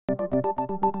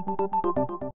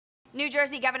New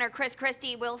Jersey Governor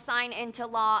Christie will sign into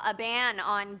law a ban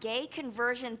on gay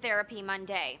conversion therapy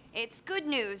Monday. It's good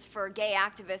news for gay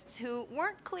activists who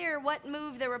weren't clear what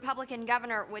move the Republican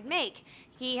governor would make.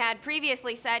 He had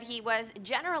previously said he was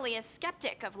generally a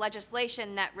skeptic of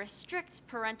legislation that restricts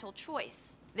parental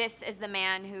choice. This is the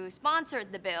man who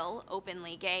sponsored the bill,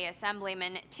 openly gay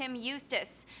Assemblyman Tim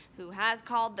Eustace, who has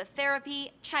called the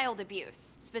therapy child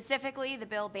abuse. Specifically, the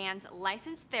bill bans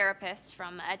licensed therapists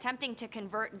from attempting to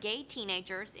convert gay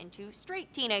teenagers into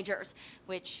straight teenagers,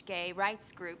 which gay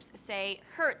rights groups say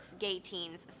hurts gay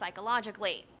teens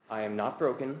psychologically. I am not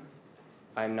broken,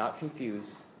 I am not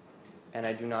confused, and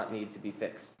I do not need to be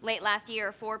fixed. Late last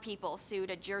year, 4 people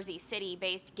sued a Jersey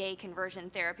City-based gay conversion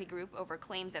therapy group over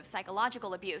claims of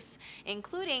psychological abuse,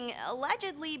 including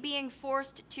allegedly being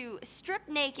forced to strip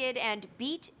naked and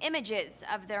beat images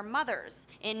of their mothers.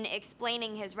 In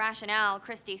explaining his rationale,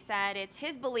 Christie said it's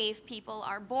his belief people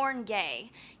are born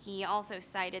gay. He also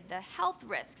cited the health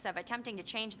risks of attempting to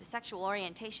change the sexual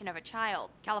orientation of a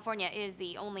child. California is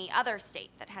the only other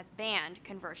state that has banned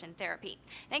conversion therapy.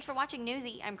 Thanks for watching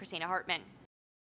Newsy. I'm Christina Hartman.